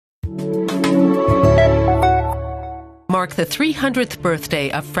mark the 300th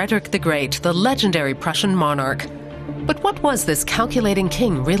birthday of Frederick the Great, the legendary Prussian monarch. But what was this calculating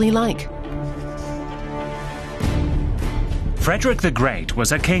king really like? Frederick the Great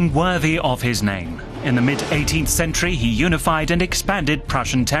was a king worthy of his name. In the mid-18th century, he unified and expanded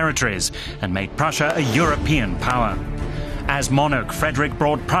Prussian territories and made Prussia a European power. As monarch, Frederick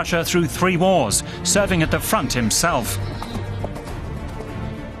brought Prussia through 3 wars, serving at the front himself.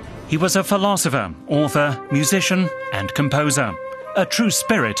 He was a philosopher, author, musician, and composer, a true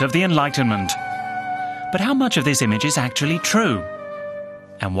spirit of the Enlightenment. But how much of this image is actually true?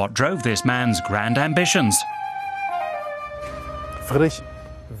 And what drove this man's grand ambitions?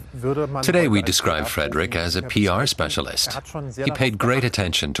 Today we describe Frederick as a PR specialist. He paid great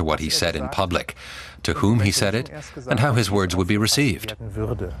attention to what he said in public, to whom he said it, and how his words would be received.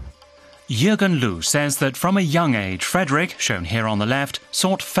 Jürgen Lu says that from a young age, Frederick, shown here on the left,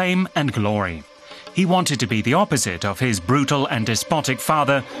 sought fame and glory. He wanted to be the opposite of his brutal and despotic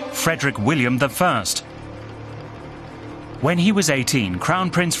father, Frederick William I. When he was 18, Crown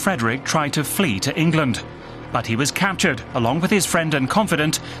Prince Frederick tried to flee to England. But he was captured, along with his friend and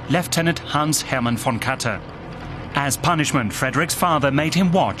confidant, Lieutenant Hans Hermann von Katte. As punishment, Frederick's father made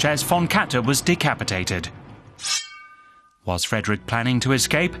him watch as von Katte was decapitated. Was Frederick planning to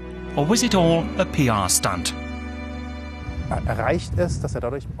escape, or was it all a PR stunt?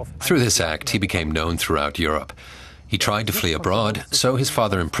 Through this act, he became known throughout Europe. He tried to flee abroad, so his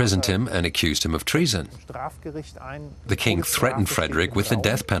father imprisoned him and accused him of treason. The king threatened Frederick with the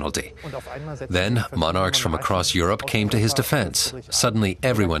death penalty. Then, monarchs from across Europe came to his defense. Suddenly,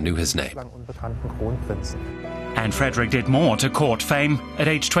 everyone knew his name. And Frederick did more to court fame. At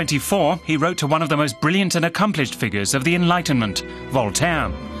age 24, he wrote to one of the most brilliant and accomplished figures of the Enlightenment, Voltaire.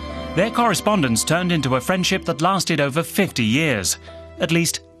 Their correspondence turned into a friendship that lasted over 50 years. At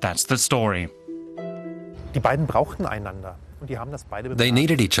least, that's the story. They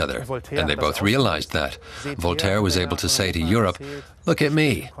needed each other, and they both realized that. Voltaire was able to say to Europe, "Look at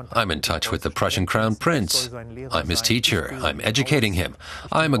me, I'm in touch with the Prussian Crown Prince. I'm his teacher, I'm educating him.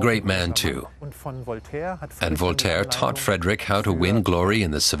 I'm a great man too." And Voltaire taught Frederick how to win glory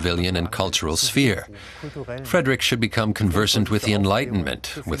in the civilian and cultural sphere. Frederick should become conversant with the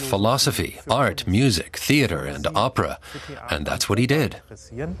Enlightenment, with philosophy, art, music, theater, and opera. And that's what he did.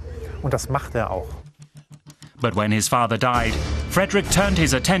 But when his father died, Frederick turned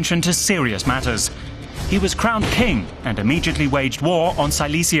his attention to serious matters. He was crowned king and immediately waged war on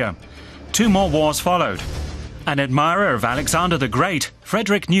Silesia. 2 more wars followed. An admirer of Alexander the Great,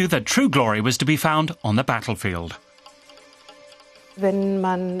 Frederick knew that true glory was to be found on the battlefield.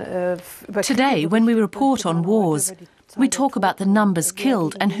 Today, when we report on wars, we talk about the numbers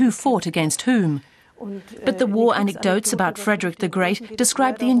killed and who fought against whom. But the war anecdotes about Frederick the Great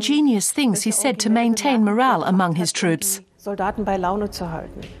describe the ingenious things he said to maintain morale among his troops.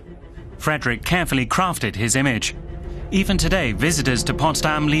 Frederick carefully crafted his image. Even today, visitors to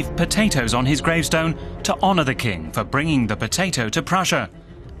Potsdam leave potatoes on his gravestone to honor the king for bringing the potato to Prussia.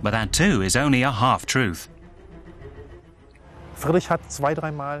 But that too is only a half-truth.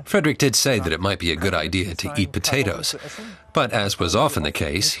 Frederick did say that it might be a good idea to eat potatoes. But as was often the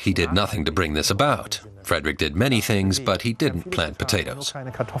case, he did nothing to bring this about. Frederick did many things, but he didn't plant potatoes.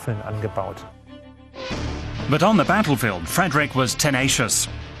 But on the battlefield, Frederick was tenacious.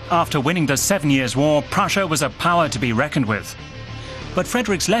 After winning the 7 Years' War, Prussia was a power to be reckoned with. But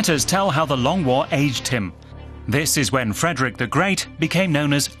Frederick's letters tell how the long war aged him. This is when Frederick the Great became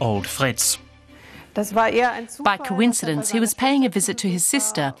known as Old Fritz. By coincidence, he was paying a visit to his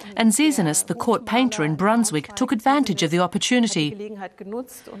sister, and Zezenus, the court painter in Brunswick, took advantage of the opportunity.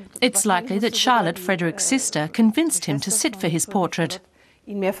 It's likely that Charlotte, Frederick's sister, convinced him to sit for his portrait.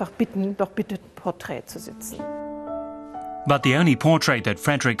 But the only portrait that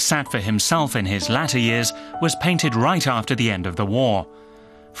Frederick sat for himself in his latter years was painted right after the end of the war.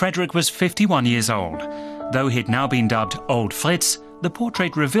 Frederick was 51 years old. Though he'd now been dubbed Old Fritz, the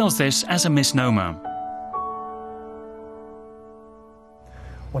portrait reveals this as a misnomer.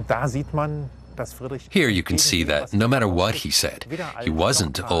 Here you can see that no matter what he said, he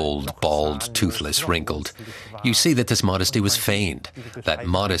wasn't old, bald, toothless, wrinkled. You see that this modesty was feigned. That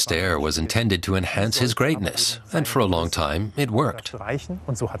modest air was intended to enhance his greatness, and for a long time it worked.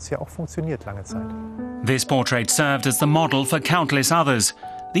 This portrait served as the model for countless others.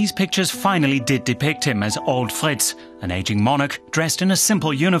 These pictures finally did depict him as Old Fritz, an aging monarch dressed in a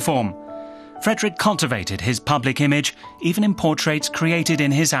simple uniform. Frederick cultivated his public image, even in portraits created in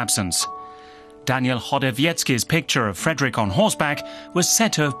his absence. Daniel Chodowiecki's picture of Frederick on horseback was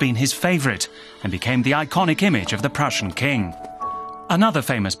said to have been his favorite and became the iconic image of the Prussian king. Another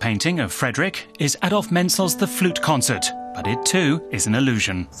famous painting of Frederick is Adolf Menzel's The Flute Concert, but it too is an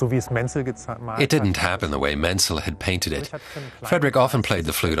illusion. It didn't happen the way Menzel had painted it. Frederick often played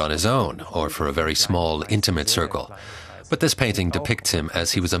the flute on his own, or for a very small, intimate circle. But this painting depicts him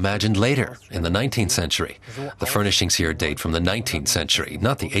as he was imagined later, in the 19th century. The furnishings here date from the 19th century,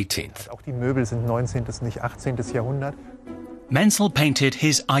 not the 18th. Menzel painted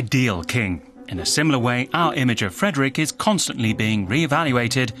his ideal king. In a similar way, our image of Frederick is constantly being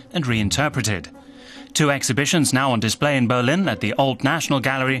re-evaluated and reinterpreted. 2 exhibitions now on display in Berlin at the Old National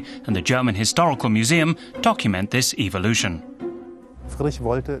Gallery and the German Historical Museum document this evolution.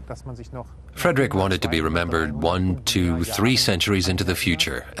 Frederick wanted to be remembered 1, 2, 3 centuries into the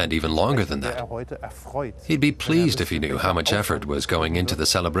future, and even longer than that. He'd be pleased if he knew how much effort was going into the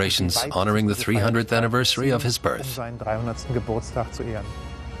celebrations honoring the 300th anniversary of his birth.